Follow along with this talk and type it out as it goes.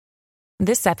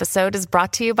This episode is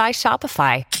brought to you by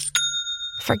Shopify.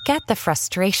 Forget the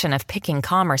frustration of picking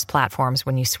commerce platforms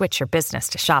when you switch your business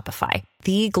to Shopify,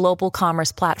 the global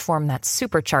commerce platform that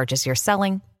supercharges your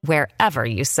selling wherever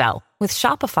you sell. With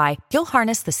Shopify, you'll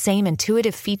harness the same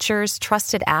intuitive features,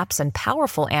 trusted apps, and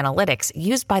powerful analytics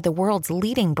used by the world's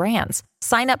leading brands.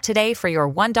 Sign up today for your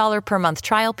 $1 per month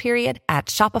trial period at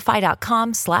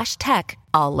shopify.com/tech,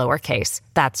 all lowercase.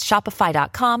 That's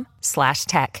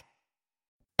shopify.com/tech.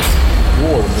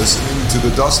 You're listening to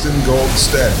the Dustin Gold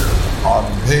Standard on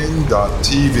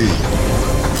Pain.tv.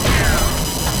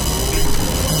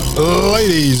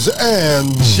 Ladies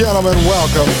and gentlemen,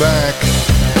 welcome back.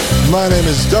 My name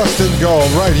is Dustin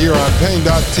Gold, right here on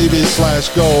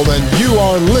Pain.tv/gold, and you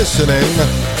are listening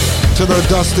to the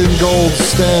Dustin Gold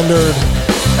Standard,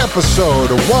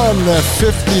 episode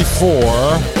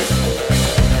 154,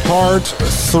 part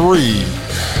 3.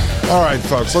 All right,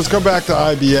 folks, let's go back to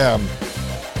IBM.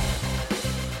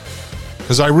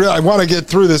 Because I want to get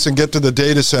through this and get to the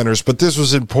data centers, but this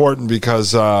was important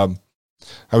because I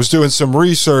was doing some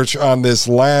research on this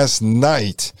last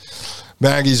night.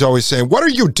 Maggie's always saying, "What are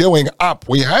you doing up?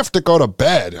 We have to go to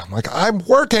bed." I'm like, "I'm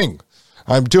working.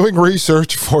 I'm doing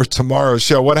research for tomorrow's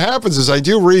show." What happens is I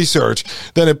do research,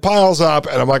 then it piles up,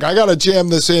 and I'm like, I got to jam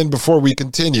this in before we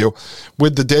continue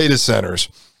with the data centers,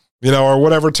 or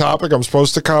whatever topic I'm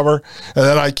supposed to cover. And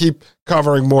then I keep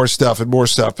covering more stuff and more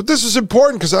stuff. But this is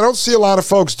important because I don't see a lot of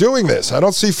folks doing this. I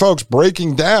don't see folks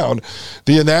breaking down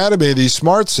the anatomy of these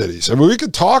smart cities. I mean, we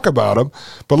could talk about them,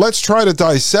 but let's try to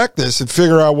dissect this and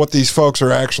figure out what these folks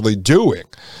are actually doing.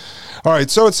 All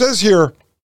right, so it says here,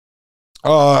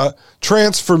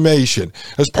 transformation.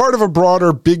 As part of a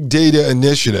broader big data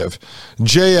initiative,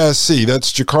 JSC,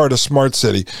 that's Jakarta Smart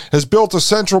City, has built a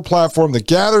central platform that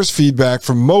gathers feedback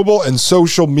from mobile and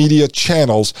social media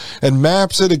channels and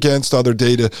maps it against other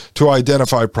data to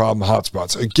identify problem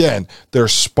hotspots. Again, they're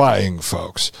spying,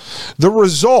 folks. The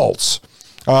results,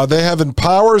 they have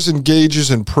empowers, engages,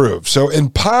 and proves. So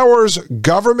empowers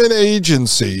government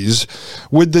agencies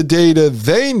with the data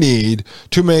they need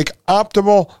to make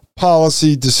optimal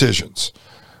policy decisions.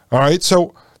 All right,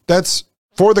 so that's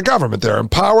for the government there.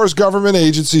 Empowers government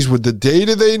agencies with the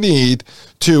data they need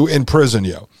to imprison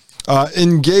you.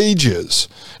 Engages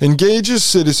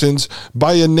citizens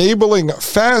by enabling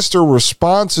faster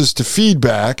responses to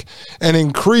feedback and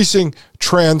increasing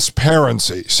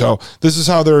transparency. So this is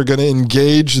how they're going to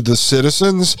engage the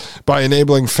citizens, by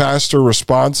enabling faster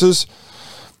responses.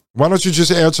 Why don't you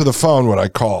just answer the phone when I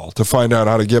call to find out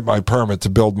how to get my permit to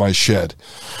build my shed?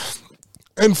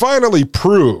 And finally,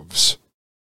 proves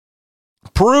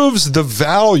the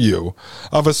value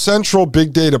of a central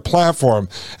big data platform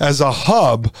as a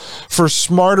hub for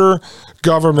smarter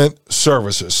government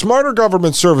services. Smarter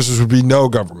government services would be no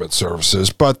government services,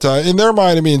 but in their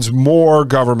mind, it means more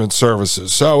government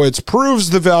services. So it proves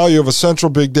the value of a central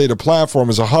big data platform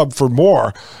as a hub for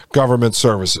more government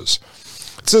services.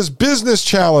 It says business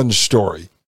challenge story,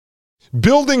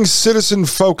 building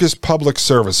citizen-focused public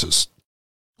services,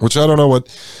 which I don't know what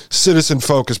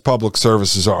citizen-focused public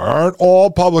services are. Aren't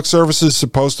all public services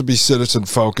supposed to be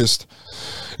citizen-focused?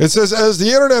 It says, as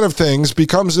the Internet of Things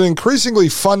becomes an increasingly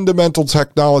fundamental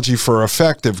technology for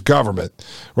effective government,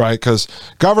 right? Because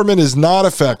government is not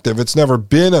effective. It's never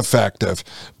been effective.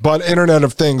 But Internet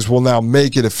of Things will now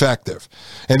make it effective.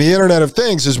 And the Internet of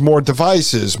Things is more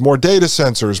devices, more data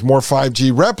sensors, more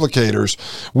 5G replicators.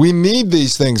 We need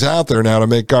these things out there now to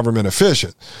make government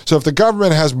efficient. So if the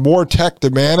government has more tech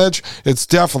to manage, it's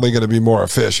definitely going to be more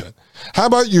efficient. How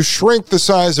about you shrink the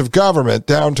size of government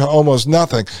down to almost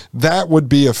nothing? That would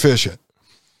be efficient.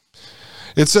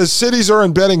 It says cities are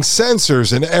embedding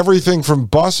sensors in everything from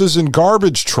buses and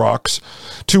garbage trucks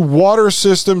to water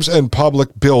systems and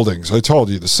public buildings. I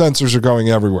told you, the sensors are going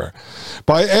everywhere.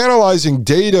 By analyzing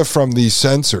data from these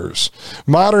sensors,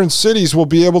 modern cities will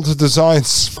be able to design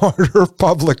smarter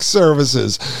public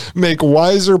services, make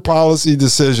wiser policy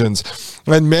decisions,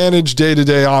 and manage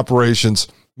day-to-day operations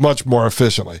much more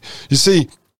efficiently. You see,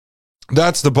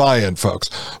 that's the buy-in, folks.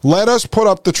 Let us put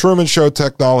up the Truman Show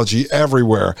technology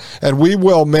everywhere, and we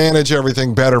will manage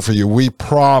everything better for you. We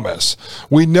promise.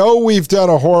 We know we've done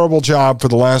a horrible job for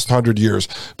the last 100 years,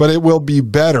 but it will be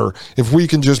better if we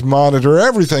can just monitor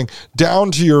everything down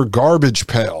to your garbage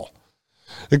pail.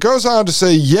 It goes on to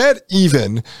say, yet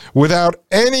even without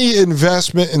any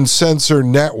investment in sensor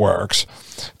networks,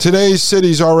 today's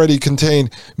cities already contain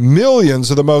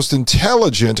millions of the most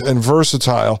intelligent and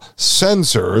versatile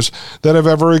sensors that have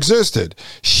ever existed.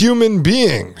 Human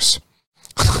beings.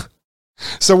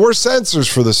 So we're censors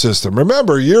for the system.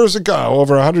 Remember, years ago,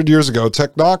 over 100 years ago,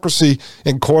 Technocracy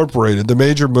Incorporated, the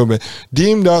major movement,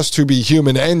 deemed us to be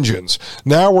human engines.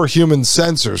 Now we're human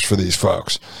censors for these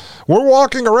folks. We're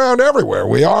walking around everywhere.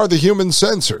 We are the human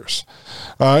censors.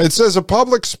 It says a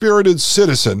public-spirited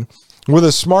citizen with a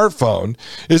smartphone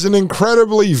is an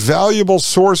incredibly valuable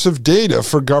source of data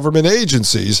for government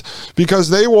agencies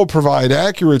because they will provide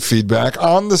accurate feedback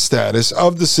on the status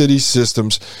of the city's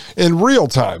systems in real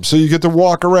time. So you get to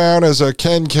walk around as a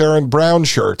Ken, Karen, Brown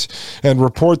shirt and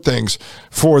report things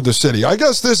for the city. I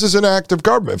guess this is an act of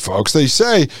government, folks. They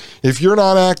say if you're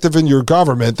not active in your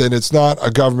government, then it's not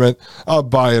a government of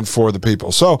by and for the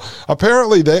people. So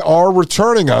apparently they are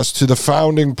returning us to the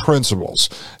founding principles.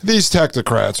 These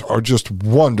technocrats are just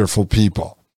wonderful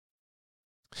people.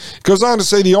 It goes on to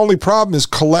say the only problem is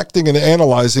collecting and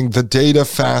analyzing the data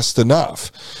fast enough.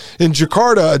 In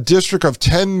Jakarta, a district of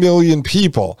 10 million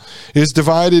people is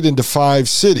divided into 5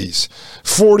 cities,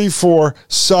 44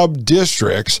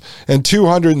 sub-districts, and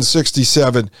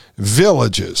 267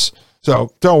 villages.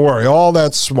 So don't worry, all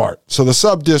that's smart. So the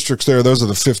sub-districts there, those are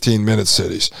the 15-minute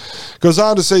cities. Goes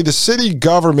on to say the city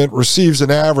government receives an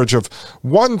average of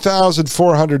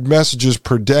 1,400 messages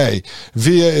per day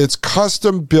via its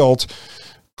custom-built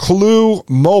Clue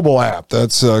mobile app.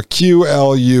 That's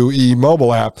QLUE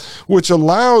mobile app, which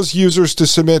allows users to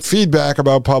submit feedback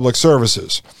about public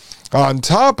services. On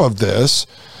top of this,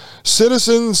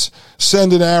 citizens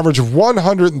send an average of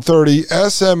 130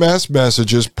 SMS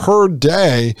messages per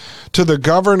day to the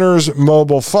governor's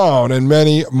mobile phone and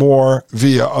many more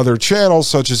via other channels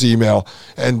such as email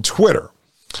and Twitter.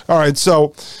 All right,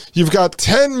 so you've got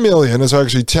 10 million, it's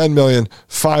actually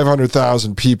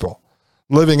 10,500,000 people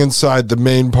living inside the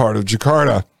main part of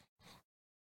Jakarta,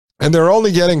 and they're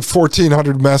only getting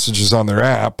 1,400 messages on their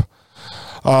app.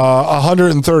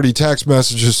 130 text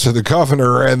messages to the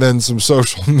governor, and then some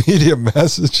social media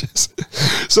messages.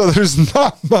 So there's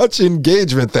not much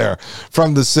engagement there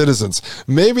from the citizens.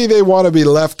 Maybe they want to be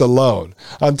left alone.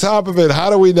 On top of it, how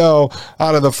do we know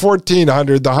out of the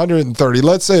 1,400, the 130,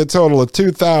 let's say a total of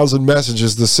 2,000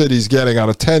 messages the city's getting out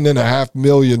of 10.5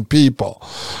 million people,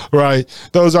 right?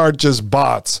 Those aren't just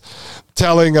bots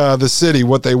telling the city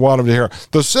what they want them to hear.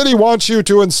 The city wants you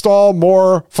to install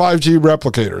more 5G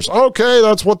replicators. Okay,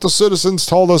 that's what the citizens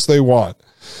told us they want.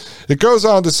 It goes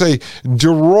on to say,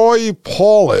 Deroy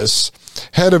Paulus,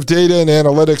 head of data and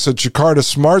analytics at Jakarta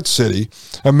Smart City,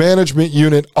 a management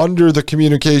unit under the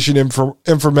Communication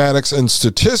Informatics and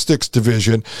Statistics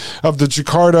Division of the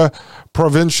Jakarta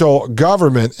provincial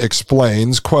government,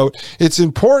 explains, quote, it's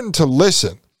important to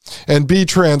listen and be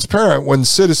transparent when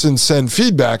citizens send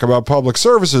feedback about public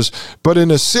services, but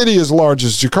in a city as large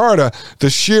as Jakarta,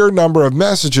 the sheer number of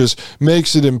messages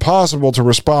makes it impossible to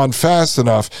respond fast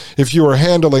enough if you are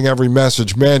handling every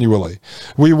message manually.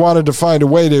 We wanted to find a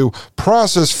way to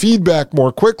process feedback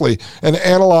more quickly and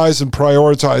analyze and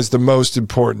prioritize the most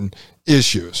important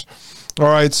issues. All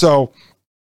right, so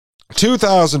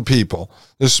 2,000 people,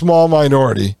 a small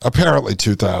minority, apparently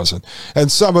 2,000,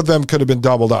 and some of them could have been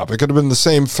doubled up. It could have been the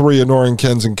same 3 annoying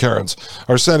Kens and Karens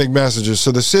are sending messages.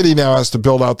 So the city now has to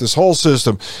build out this whole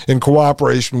system in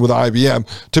cooperation with IBM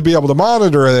to be able to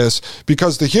monitor this,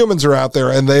 because the humans are out there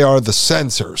and they are the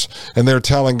censors, and they're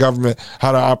telling government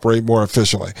how to operate more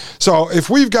efficiently. So if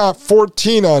we've got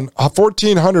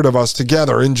 1,400 of us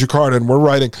together in Jakarta and we're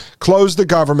writing, close the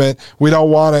government, we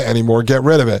don't want it anymore, get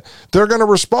rid of it, they're going to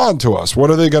respond to us. What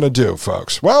are they going to do,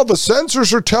 folks? Well, the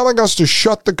censors are telling us to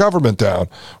shut the government down.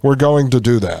 We're going to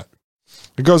do that.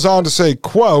 It goes on to say,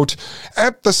 quote,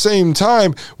 at the same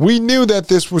time, we knew that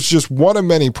this was just one of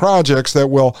many projects that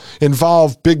will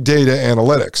involve big data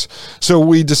analytics. So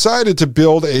we decided to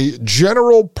build a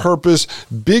general purpose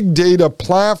big data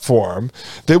platform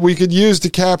that we could use to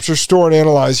capture, store, and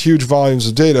analyze huge volumes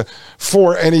of data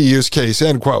for any use case,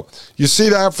 end quote. You see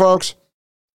that, folks?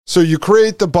 So you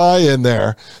create the buy-in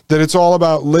there that it's all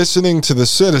about listening to the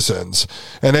citizens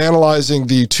and analyzing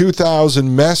the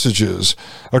 2,000 messages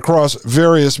across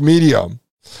various media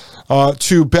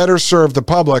to better serve the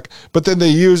public. But then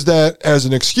they use that as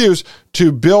an excuse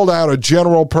to build out a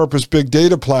general purpose big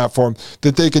data platform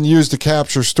that they can use to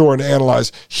capture, store, and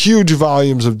analyze huge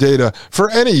volumes of data for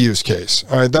any use case.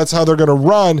 All right, that's how they're going to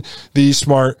run the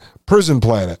smart prison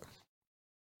planet.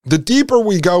 The deeper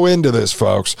we go into this,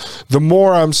 folks, the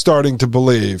more I'm starting to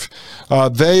believe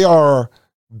they are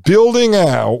building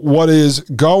out what is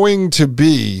going to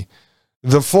be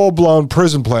the full-blown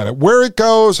prison planet. Where it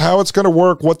goes, how it's going to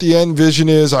work, what the end vision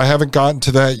is, I haven't gotten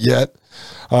to that yet.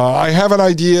 I have an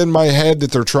idea in my head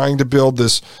that they're trying to build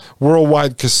this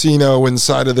worldwide casino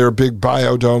inside of their big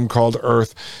biodome called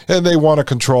Earth, and they want to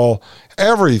control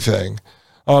everything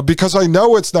because I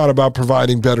know it's not about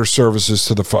providing better services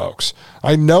to the folks.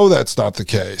 I know that's not the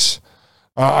case.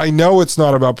 I know it's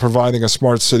not about providing a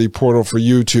smart city portal for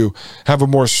you to have a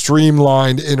more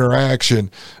streamlined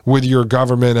interaction with your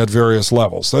government at various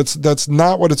levels. That's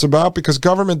not what it's about, because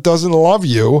government doesn't love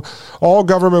you. All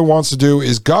government wants to do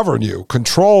is govern you,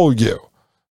 control you,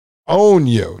 own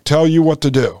you, tell you what to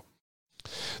do.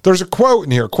 There's a quote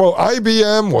in here, quote,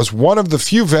 IBM was one of the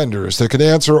few vendors that could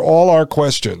answer all our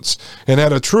questions and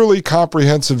had a truly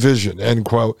comprehensive vision, end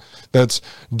quote. That's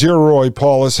Deroy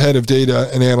Paulus, head of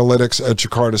data and analytics at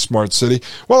Jakarta Smart City.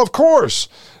 Well, of course.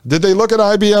 Did they look at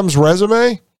IBM's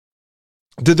resume?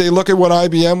 Did they look at what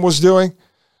IBM was doing?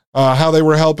 How they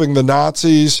were helping the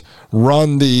Nazis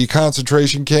run the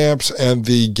concentration camps and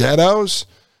the ghettos?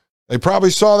 They probably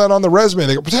saw that on the resume.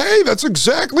 They go, hey, that's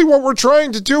exactly what we're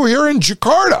trying to do here in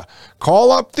Jakarta.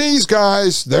 Call up these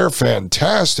guys. They're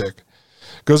fantastic.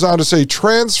 Goes on to say,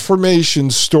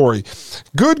 transformation story.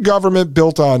 Good government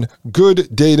built on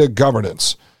good data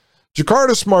governance.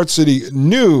 Jakarta Smart City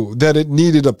knew that it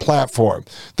needed a platform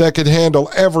that could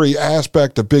handle every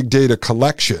aspect of big data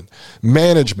collection,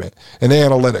 management, and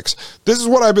analytics. This is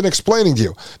what I've been explaining to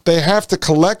you. They have to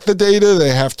collect the data,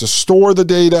 they have to store the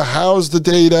data, house the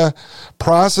data,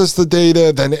 process the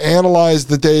data, then analyze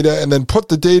the data, and then put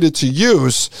the data to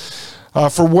use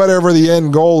for whatever the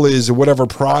end goal is or whatever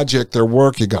project they're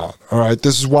working on. All right,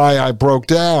 this is why I broke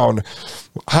down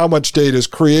how much data is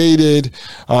created,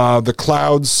 the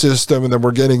cloud system, and then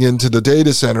we're getting into the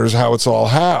data centers, how it's all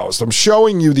housed. I'm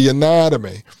showing you the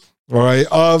anatomy, all right,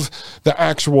 of the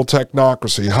actual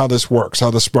technocracy, how this works, how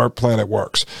the smart planet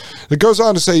works. It goes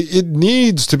on to say it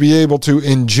needs to be able to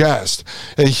ingest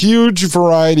a huge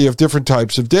variety of different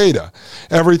types of data,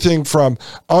 everything from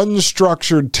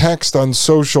unstructured text on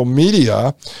social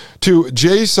media to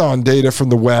JSON data from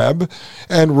the web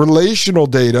and relational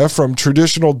data from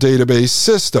traditional database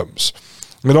systems.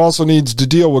 It also needs to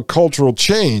deal with cultural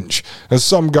change, as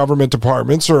some government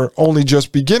departments are only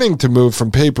just beginning to move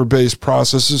from paper-based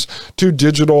processes to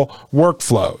digital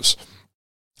workflows.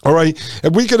 All right,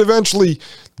 and we could eventually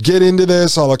get into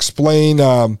this. I'll explain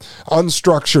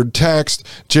unstructured text,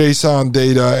 JSON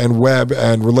data, and web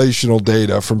and relational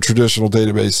data from traditional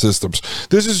database systems.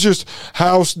 This is just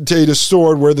how data is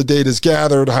stored, where the data is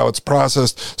gathered, how it's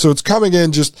processed. So it's coming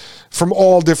in just from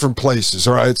all different places,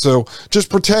 all right? So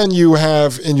just pretend you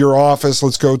have in your office,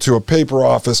 let's go to a paper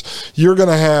office, you're going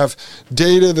to have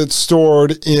data that's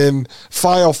stored in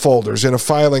file folders in a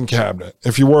filing cabinet.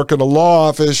 If you work in a law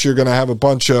office, you're going to have a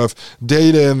bunch of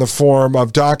data in the form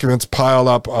of documents piled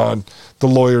up on the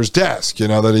lawyer's desk,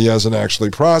 that he hasn't actually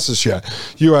processed yet.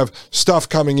 You have stuff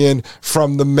coming in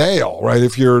from the mail, right?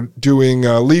 If you're doing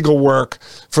legal work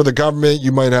for the government,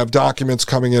 you might have documents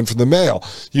coming in from the mail.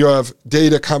 You have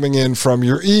data coming in from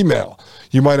your email.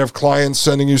 You might have clients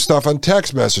sending you stuff on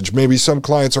text message. Maybe some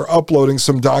clients are uploading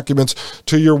some documents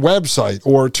to your website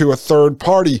or to a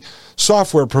third-party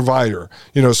software provider,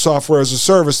 software as a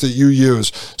service that you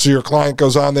use. So your client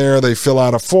goes on there, they fill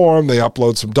out a form, they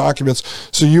upload some documents.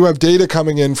 So you have data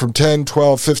coming in from 10,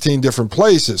 12, 15 different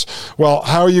places. Well,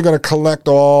 how are you going to collect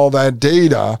all that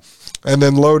data and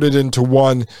then load it into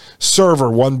one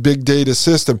server, one big data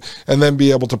system, and then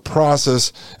be able to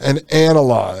process and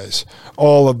analyze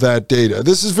all of that data?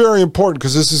 This is very important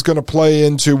because this is going to play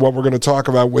into what we're going to talk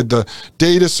about with the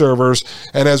data servers.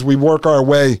 And as we work our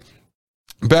way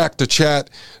back to Chat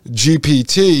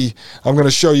GPT, I'm going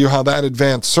to show you how that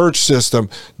advanced search system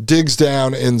digs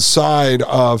down inside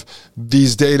of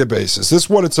these databases. This is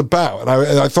what it's about.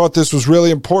 And I thought this was really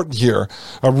important here,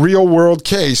 a real world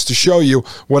case to show you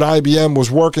what IBM was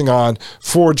working on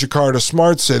for Jakarta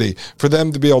Smart City, for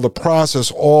them to be able to process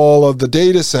all of the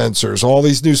data sensors, all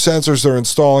these new sensors they're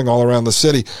installing all around the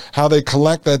city, how they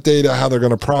collect that data, how they're going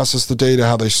to process the data,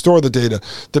 how they store the data.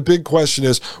 The big question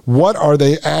is, what are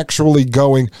they actually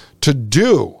going to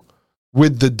do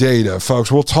with the data, folks?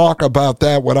 We'll talk about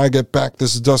that when I get back.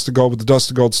 This is Dustin Gold with the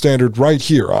Dustin Gold Standard right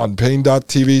here on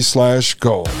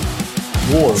Paine.tv/gold.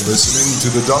 You're listening to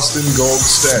the Dustin Gold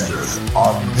Standard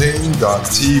on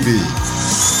Paine.tv.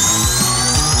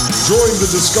 Join the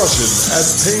discussion at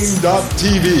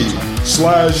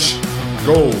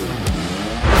Paine.tv/gold.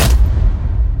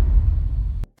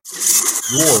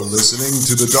 You're listening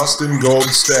to the Dustin Gold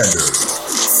Standard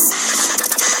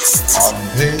on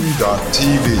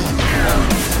Paine.tv.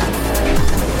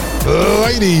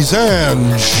 Ladies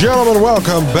and gentlemen,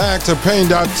 welcome back to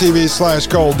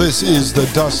Pain.tv/gold. This is the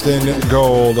Dustin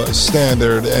Gold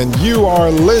Standard, and you are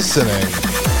listening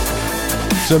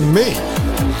to me,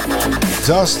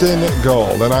 Dustin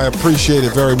Gold, and I appreciate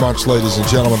it very much, ladies and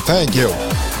gentlemen. Thank you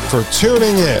for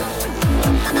tuning in.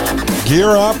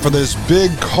 Gear up for this big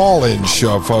call-in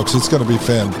show, folks. It's going to be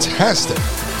fantastic.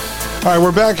 All right,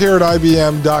 we're back here at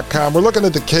IBM.com. We're looking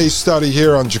at the case study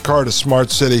here on Jakarta Smart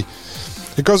City.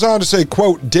 It goes on to say,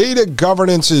 quote, data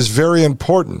governance is very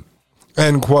important,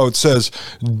 end quote, says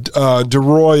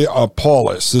DeRoy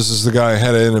Paulus. This is the guy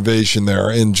head of innovation there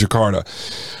in Jakarta.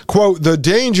 Quote, the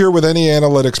danger with any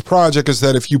analytics project is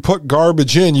that if you put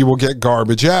garbage in, you will get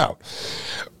garbage out.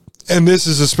 And this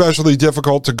is especially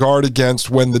difficult to guard against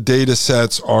when the data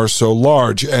sets are so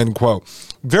large, end quote.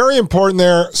 Very important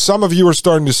there. Some of you are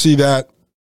starting to see that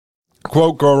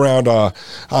quote go around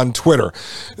on Twitter.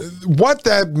 What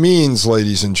that means,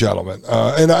 ladies and gentlemen,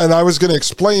 and I was going to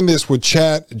explain this with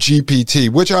Chat GPT,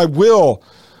 which I will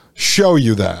show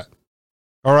you that.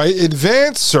 All right,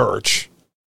 advanced search,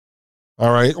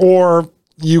 all right, or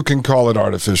you can call it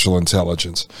artificial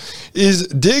intelligence, is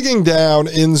digging down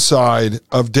inside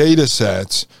of data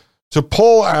sets to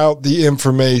pull out the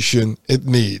information it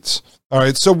needs. All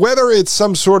right, so whether it's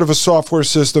some sort of a software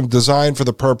system designed for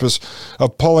the purpose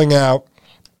of pulling out,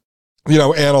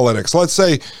 analytics. Let's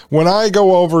say when I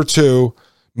go over to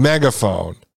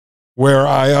Megaphone, where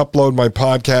I upload my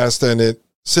podcast and it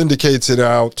syndicates it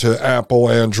out to Apple,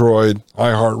 Android,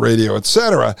 iHeartRadio,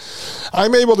 etc.,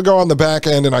 I'm able to go on the back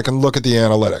end and I can look at the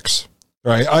analytics,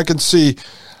 right? I can see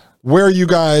where you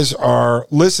guys are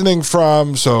listening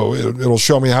from. So it'll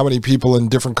show me how many people in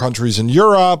different countries in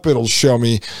Europe. It'll show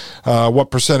me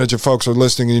what percentage of folks are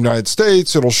listening in the United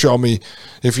States. It'll show me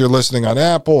if you're listening on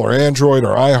Apple or Android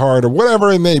or iHeart or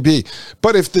whatever it may be.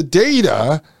 But if the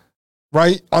data,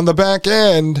 right, on the back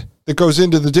end that goes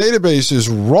into the database is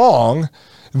wrong,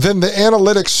 then the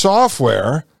analytics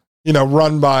software,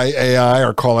 run by AI,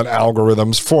 or call it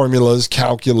algorithms, formulas,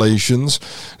 calculations,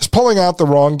 is pulling out the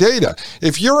wrong data.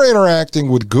 If you're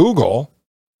interacting with Google,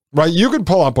 right, you can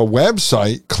pull up a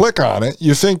website, click on it,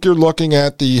 you think you're looking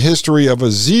at the history of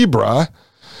a zebra,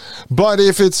 but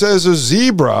if it says a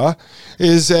zebra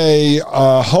is a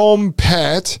home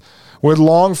pet with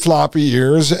long floppy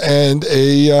ears and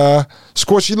a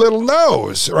squishy little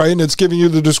nose, right, and it's giving you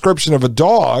the description of a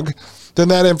dog, then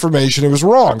that information, it was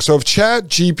wrong. So if Chat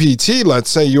GPT, let's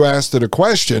say you asked it a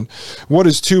question, what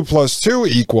is 2 + 2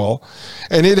 equal?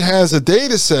 And it has a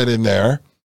data set in there,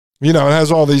 it has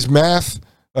all these math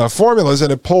formulas, and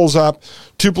it pulls up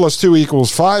 2 + 2 =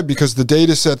 5 because the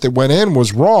data set that went in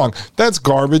was wrong. That's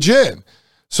garbage in.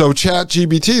 So Chat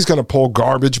GPT is going to pull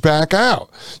garbage back out.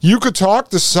 You could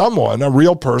talk to someone, a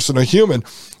real person, a human,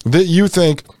 that you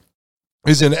think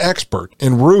is an expert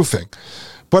in roofing.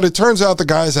 But it turns out the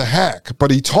guy's a hack, but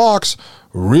he talks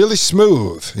really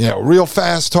smooth, real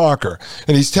fast talker.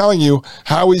 And he's telling you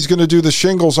how he's going to do the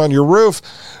shingles on your roof.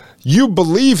 You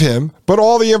believe him, but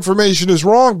all the information is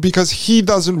wrong because he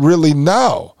doesn't really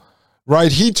know,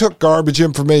 right? He took garbage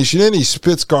information in, he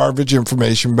spits garbage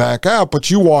information back out,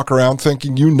 but you walk around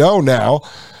thinking now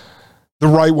the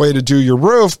right way to do your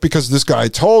roof because this guy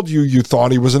told you, you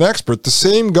thought he was an expert. The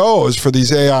same goes for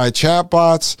these AI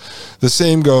chatbots. The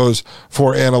same goes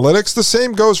for analytics. The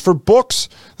same goes for books.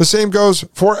 The same goes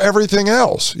for everything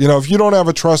else. If you don't have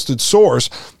a trusted source,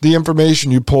 the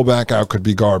information you pull back out could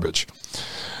be garbage.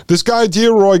 This guy,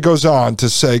 DeRoy, goes on to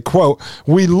say, quote,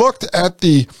 we looked at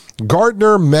the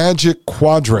Gartner Magic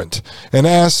Quadrant and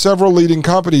asked several leading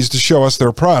companies to show us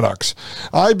their products.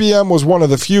 IBM was one of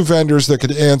the few vendors that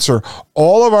could answer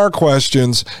all of our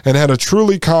questions and had a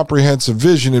truly comprehensive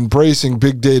vision embracing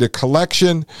big data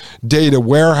collection, data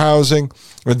warehousing,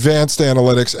 advanced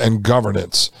analytics, and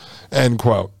governance. End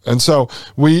quote. And so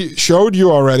we showed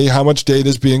you already how much data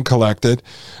is being collected.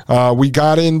 We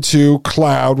got into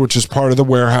cloud, which is part of the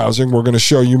warehousing. We're going to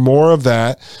show you more of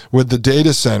that with the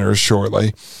data centers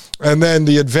shortly. And then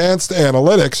the advanced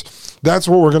analytics, that's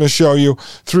what we're going to show you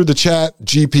through the Chat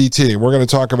GPT. We're going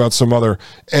to talk about some other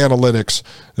analytics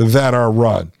that are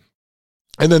run.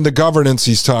 And then the governance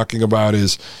he's talking about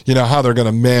is, how they're going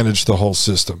to manage the whole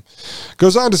system.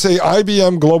 Goes on to say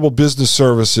IBM Global Business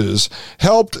Services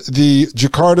helped the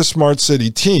Jakarta Smart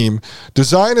City team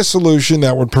design a solution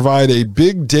that would provide a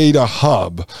big data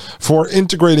hub for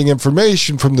integrating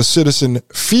information from the citizen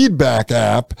feedback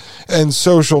app and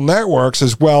social networks,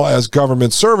 as well as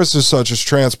government services such as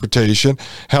transportation,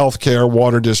 healthcare,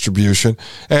 water distribution,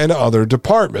 and other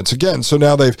departments. Again, so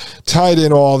now they've tied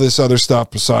in all this other stuff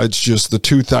besides just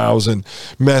the 2,000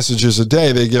 messages a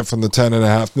day they get from the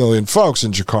 10.5 million folks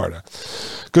in Jakarta.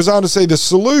 Goes on to say the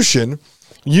solution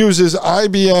uses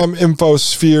IBM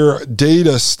InfoSphere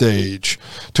data stage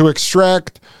to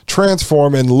extract,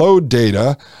 transform, and load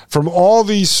data from all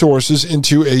these sources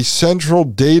into a central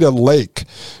data lake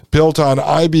built on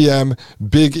IBM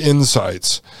Big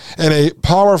Insights and a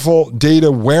powerful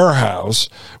data warehouse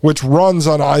which runs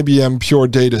on IBM Pure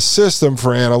Data System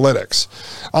for analytics.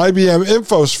 IBM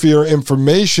InfoSphere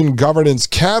Information Governance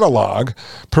Catalog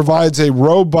provides a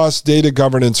robust data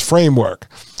governance framework,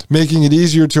 making it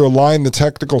easier to align the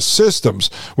technical systems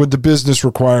with the business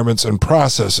requirements and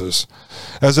processes.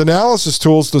 As analysis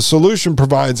tools, the solution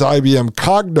provides IBM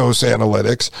Cognos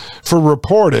Analytics for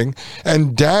reporting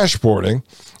and dashboarding,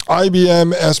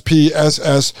 IBM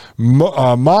SPSS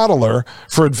Modeler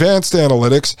for advanced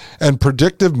analytics and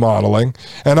predictive modeling,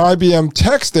 and IBM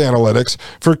Text Analytics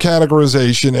for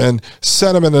categorization and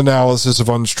sentiment analysis of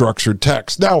unstructured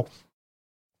text. Now,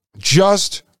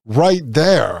 just right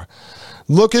there,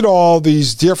 look at all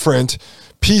these different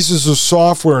pieces of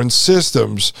software and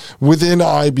systems within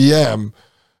IBM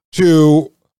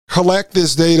to collect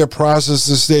this data, process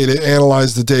this data,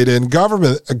 analyze the data, and govern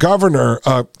the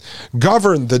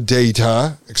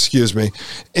data,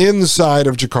 inside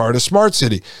of Jakarta Smart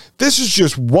City. This is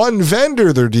just one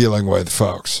vendor they're dealing with,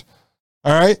 folks.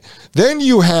 All right? Then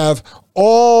you have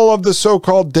all of the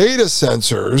so-called data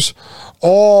sensors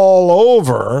all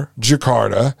over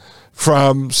Jakarta,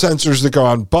 from sensors that go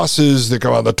on buses, that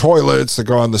go on the toilets, that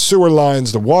go on the sewer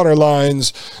lines, the water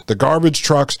lines, the garbage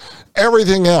trucks,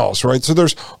 everything else, right? So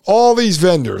there's all these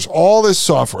vendors, all this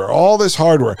software, all this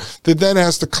hardware that then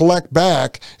has to collect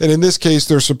back. And in this case,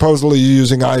 they're supposedly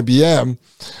using IBM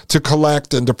to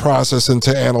collect and to process and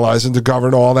to analyze and to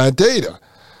govern all that data,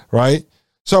 right?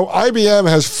 So IBM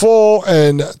has full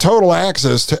and total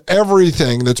access to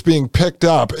everything that's being picked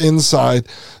up inside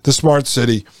the smart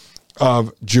city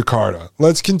of Jakarta.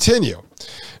 Let's continue.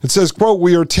 It says, quote,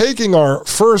 "We are taking our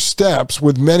first steps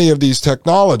with many of these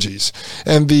technologies,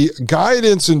 and the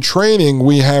guidance and training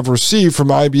we have received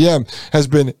from IBM has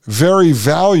been very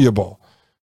valuable,"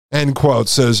 end quote,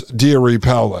 says Diary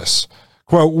Pellis.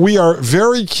 Quote, "We are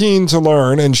very keen to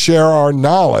learn and share our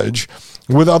knowledge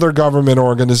with other government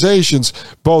organizations,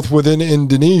 both within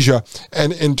Indonesia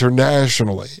and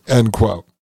internationally," end quote.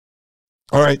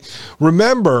 All right.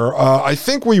 Remember, I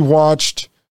think we watched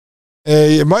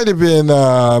it might have been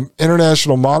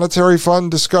International Monetary Fund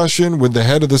discussion with the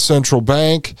head of the central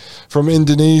bank from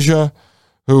Indonesia,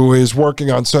 who is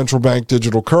working on central bank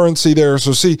digital currency there.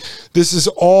 So see, this is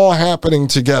all happening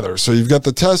together. So you've got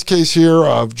the test case here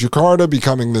of Jakarta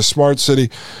becoming the smart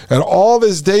city, and all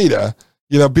this data,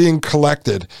 being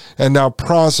collected and now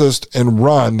processed and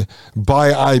run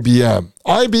by IBM.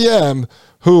 IBM,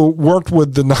 who worked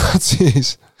with the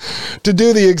Nazis to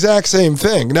do the exact same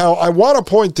thing. Now, I want to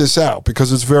point this out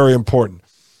because it's very important.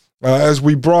 As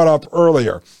we brought up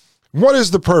earlier, what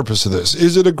is the purpose of this?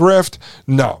 Is it a grift?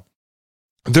 No.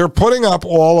 They're putting up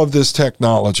all of this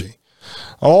technology,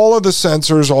 all of the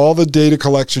sensors, all the data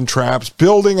collection traps,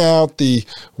 building out the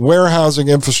warehousing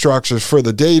infrastructures for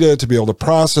the data to be able to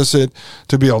process it,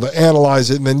 to be able to analyze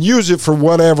it, and then use it for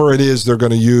whatever it is they're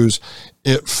going to use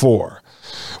it for.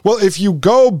 Well, if you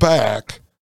go back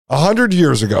 100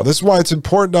 years ago, this is why it's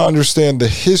important to understand the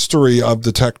history of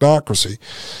the technocracy.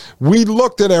 We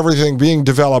looked at everything being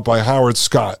developed by Howard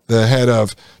Scott, the head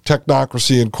of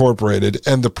Technocracy Incorporated,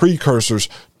 and the precursors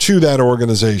to that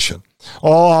organization,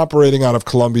 all operating out of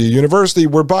Columbia University,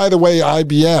 where, by the way,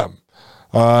 IBM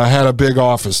had a big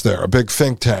office there, a big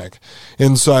think tank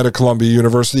inside of Columbia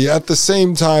University at the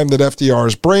same time that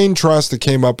FDR's Brain Trust that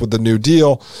came up with the New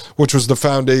Deal, which was the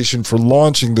foundation for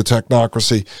launching the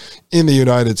technocracy in the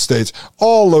United States,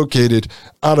 all located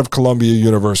out of Columbia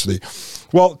University.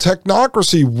 Well,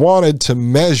 technocracy wanted to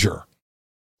measure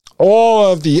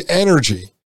all of the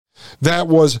energy that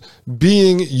was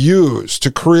being used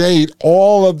to create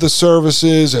all of the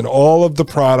services and all of the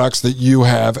products that you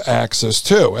have access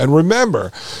to. And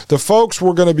remember, the folks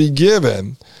were going to be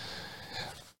given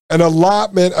an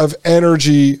allotment of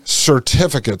energy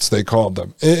certificates, they called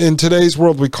them. In today's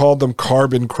world, we call them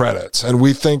carbon credits. And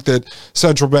we think that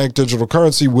central bank digital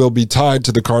currency will be tied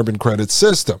to the carbon credit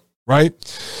system, right?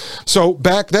 So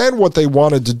back then, what they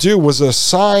wanted to do was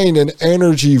assign an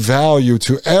energy value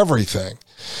to everything.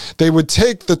 They would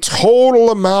take the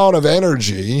total amount of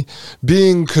energy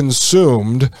being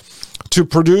consumed to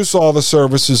produce all the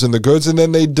services and the goods, and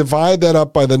then they divide that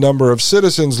up by the number of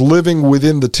citizens living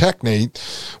within the technate,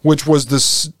 which was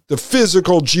the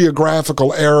physical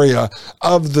geographical area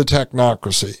of the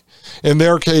technocracy. In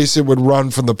their case, it would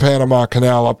run from the Panama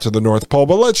Canal up to the North Pole,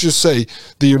 but let's just say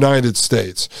the United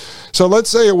States. So let's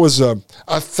say it was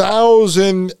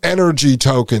 1,000 energy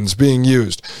tokens being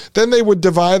used. Then they would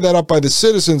divide that up by the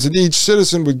citizens, and each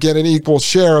citizen would get an equal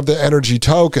share of the energy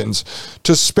tokens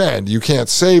to spend. You can't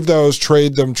save those,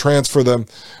 trade them, transfer them,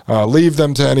 leave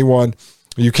them to anyone.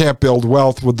 You can't build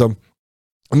wealth with them.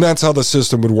 And that's how the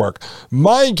system would work.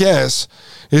 My guess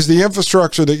is the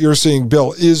infrastructure that you're seeing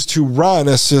built is to run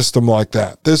a system like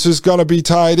that. This is going to be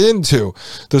tied into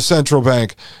the central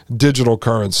bank digital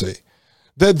currency.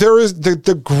 That there is the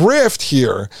grift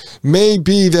here may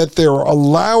be that they're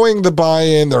allowing the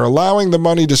buy-in, they're allowing the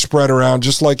money to spread around,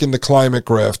 just like in the climate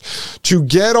grift, to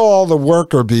get all the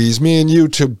worker bees, me and you,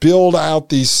 to build out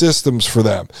these systems for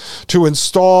them, to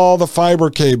install the fiber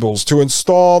cables, to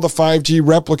install the 5G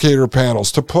replicator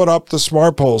panels, to put up the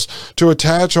smart poles, to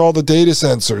attach all the data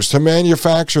sensors, to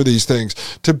manufacture these things,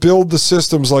 to build the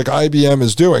systems like IBM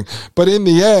is doing. But in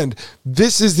the end,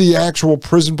 this is the actual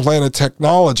prison planet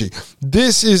technology.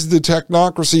 This is the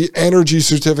Technocracy Energy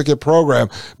Certificate Program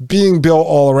being built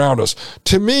all around us.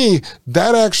 To me,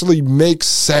 that actually makes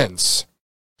sense.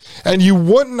 And you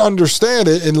wouldn't understand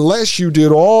it unless you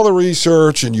did all the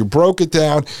research and you broke it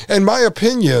down. And my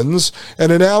opinions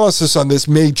and analysis on this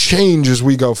may change as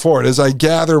we go forward, as I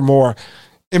gather more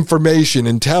information,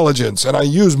 intelligence, and I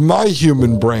use my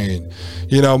human brain,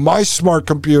 my smart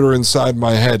computer inside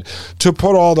my head to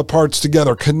put all the parts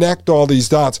together, connect all these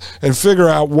dots, and figure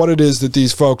out what it is that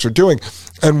these folks are doing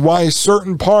and why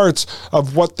certain parts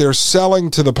of what they're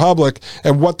selling to the public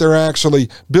and what they're actually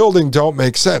building don't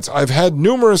make sense. I've had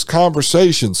numerous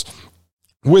conversations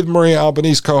with Maria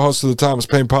Albanese, co-host of the Thomas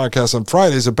Paine podcast on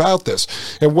Fridays, about this.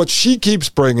 And what she keeps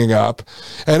bringing up,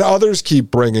 and others keep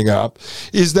bringing up,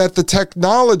 is that the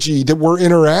technology that we're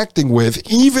interacting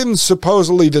with, even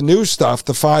supposedly the new stuff,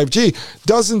 the 5G,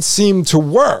 doesn't seem to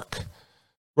work,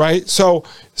 right? So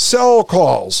cell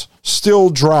calls still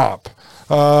drop.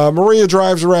 Maria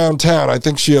drives around town. I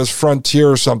think she has Frontier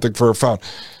or something for her phone.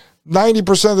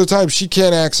 90% of the time, she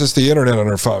can't access the internet on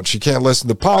her phone. She can't listen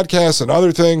to podcasts and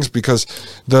other things because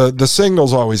the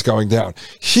signal's always going down.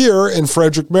 Here in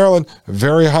Frederick, Maryland, a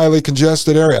very highly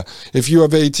congested area. If you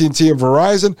have AT&T and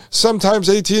Verizon, sometimes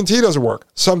AT&T doesn't work.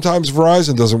 Sometimes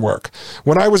Verizon doesn't work.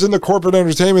 When I was in the corporate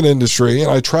entertainment industry and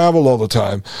I traveled all the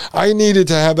time, I needed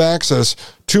to have access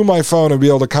to my phone and be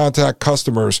able to contact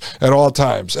customers at all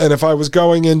times. And if I was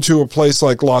going into a place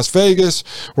like Las Vegas,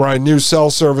 where I knew cell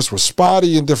service was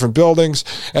spotty in different buildings,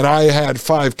 and I had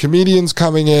 5 comedians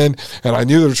coming in, and I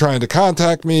knew they were trying to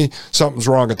contact me, something's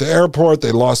wrong at the airport,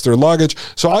 they lost their luggage,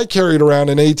 so I carried around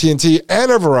an AT&T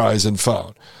and a Verizon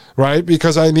phone, right?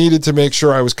 Because I needed to make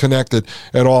sure I was connected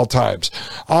at all times.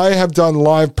 I have done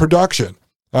live production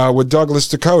with Douglas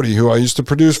Ducote, who I used to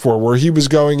produce for, where he was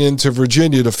going into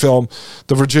Virginia to film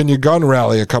the Virginia gun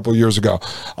rally a couple years ago.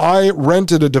 I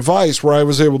rented a device where I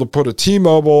was able to put a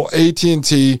T-Mobile,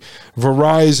 AT&T,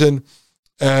 Verizon,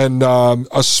 and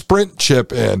a Sprint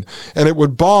chip in, and it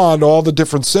would bond all the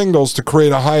different signals to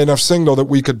create a high enough signal that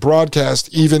we could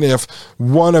broadcast even if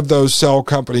one of those cell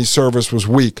company service was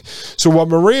weak. So what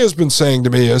Maria's been saying to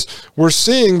me is, we're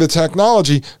seeing the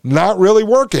technology not really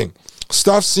working.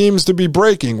 Stuff seems to be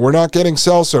breaking. We're not getting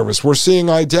cell service. We're seeing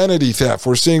identity theft.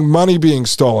 We're seeing money being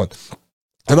stolen.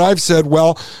 And I've said,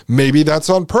 well, maybe that's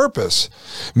on purpose.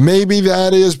 Maybe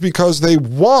that is because they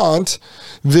want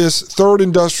this third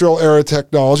industrial era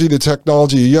technology, the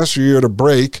technology of yesteryear, to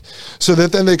break, so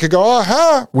that then they could go,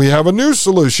 aha, we have a new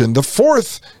solution, the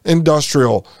fourth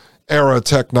industrial era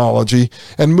technology,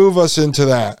 and move us into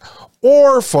that.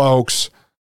 Or, folks,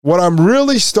 what I'm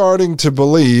really starting to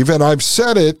believe, and I've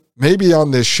said it maybe on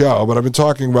this show, but I've been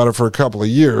talking about it for a couple of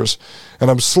years,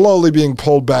 and I'm slowly being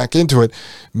pulled back into it.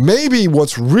 Maybe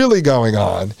what's really going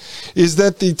on is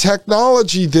that the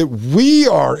technology that we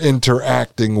are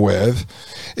interacting with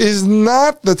is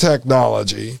not the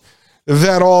technology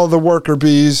that all the worker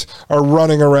bees are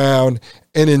running around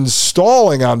and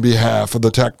installing on behalf of the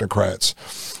technocrats.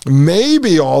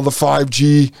 Maybe all the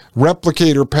 5G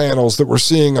replicator panels that we're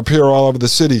seeing appear all over the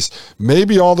cities,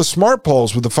 maybe all the smart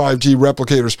poles with the 5G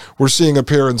replicators we're seeing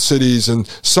appear in cities and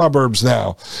suburbs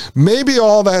now, maybe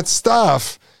all that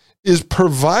stuff is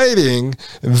providing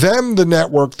them the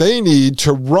network they need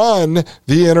to run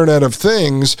the Internet of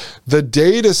Things, the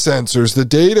data sensors, the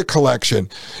data collection.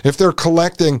 If they're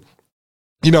collecting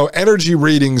energy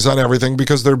readings on everything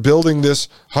because they're building this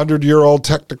 100-year-old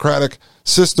technocratic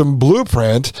system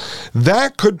blueprint,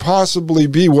 that could possibly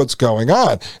be what's going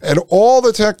on. And all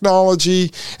the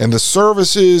technology and the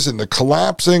services and the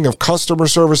collapsing of customer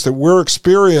service that we're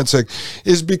experiencing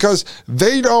is because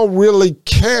they don't really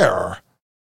care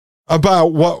about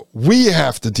what we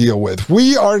have to deal with.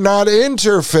 We are not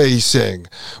interfacing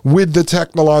with the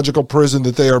technological prison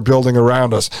that they are building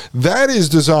around us. That is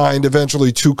designed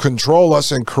eventually to control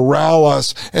us and corral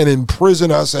us and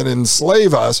imprison us and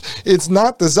enslave us. It's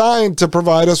not designed to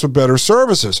provide us with better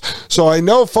services. So I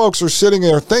know folks are sitting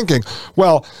there thinking,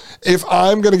 well, if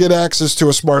I'm going to get access to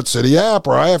a smart city app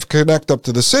or I have to connect up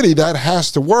to the city, that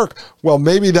has to work. Well,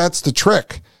 maybe that's the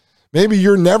trick. Maybe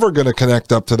you're never going to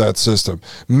connect up to that system.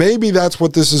 Maybe that's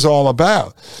what this is all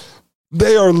about.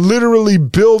 They are literally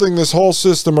building this whole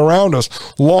system around us,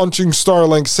 launching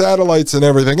Starlink satellites and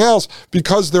everything else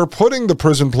because they're putting the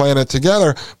prison planet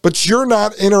together, but you're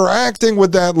not interacting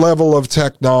with that level of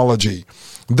technology.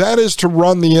 That is to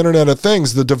run the Internet of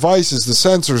Things, the devices, the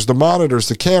sensors, the monitors,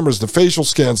 the cameras, the facial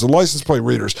scans, the license plate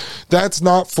readers. That's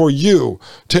not for you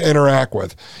to interact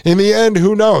with. In the end,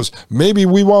 who knows? Maybe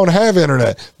we won't have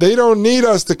Internet. They don't need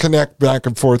us to connect back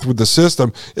and forth with the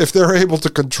system if they're able to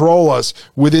control us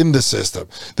within the system.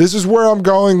 This is where I'm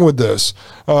going with this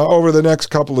over the next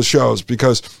couple of shows,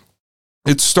 because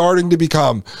it's starting to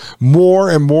become more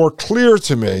and more clear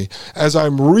to me as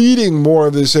I'm reading more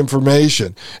of this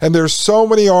information. And there's so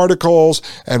many articles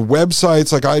and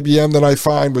websites like IBM that I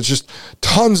find with just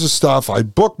tons of stuff. I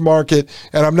bookmark it,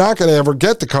 and I'm not going to ever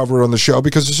get to cover it on the show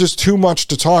because it's just too much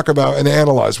to talk about and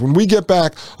analyze. When we get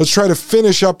back, let's try to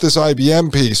finish up this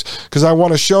IBM piece because I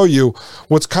want to show you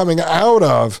what's coming out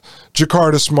of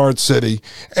Jakarta Smart City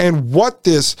and what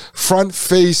this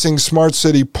front-facing Smart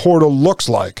City portal looks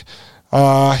like.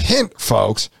 Hint,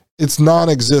 folks, it's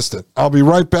non-existent. I'll be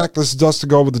right back. This is Dust to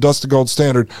Gold with the Dust to Gold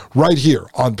Standard right here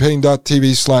on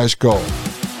Paine.tv/gold.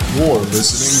 You're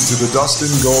listening to the Dust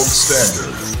and Gold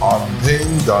Standard on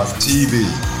Paine.tv.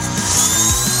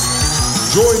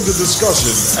 Join the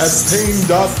discussion at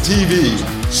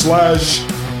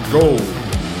Paine.tv/gold.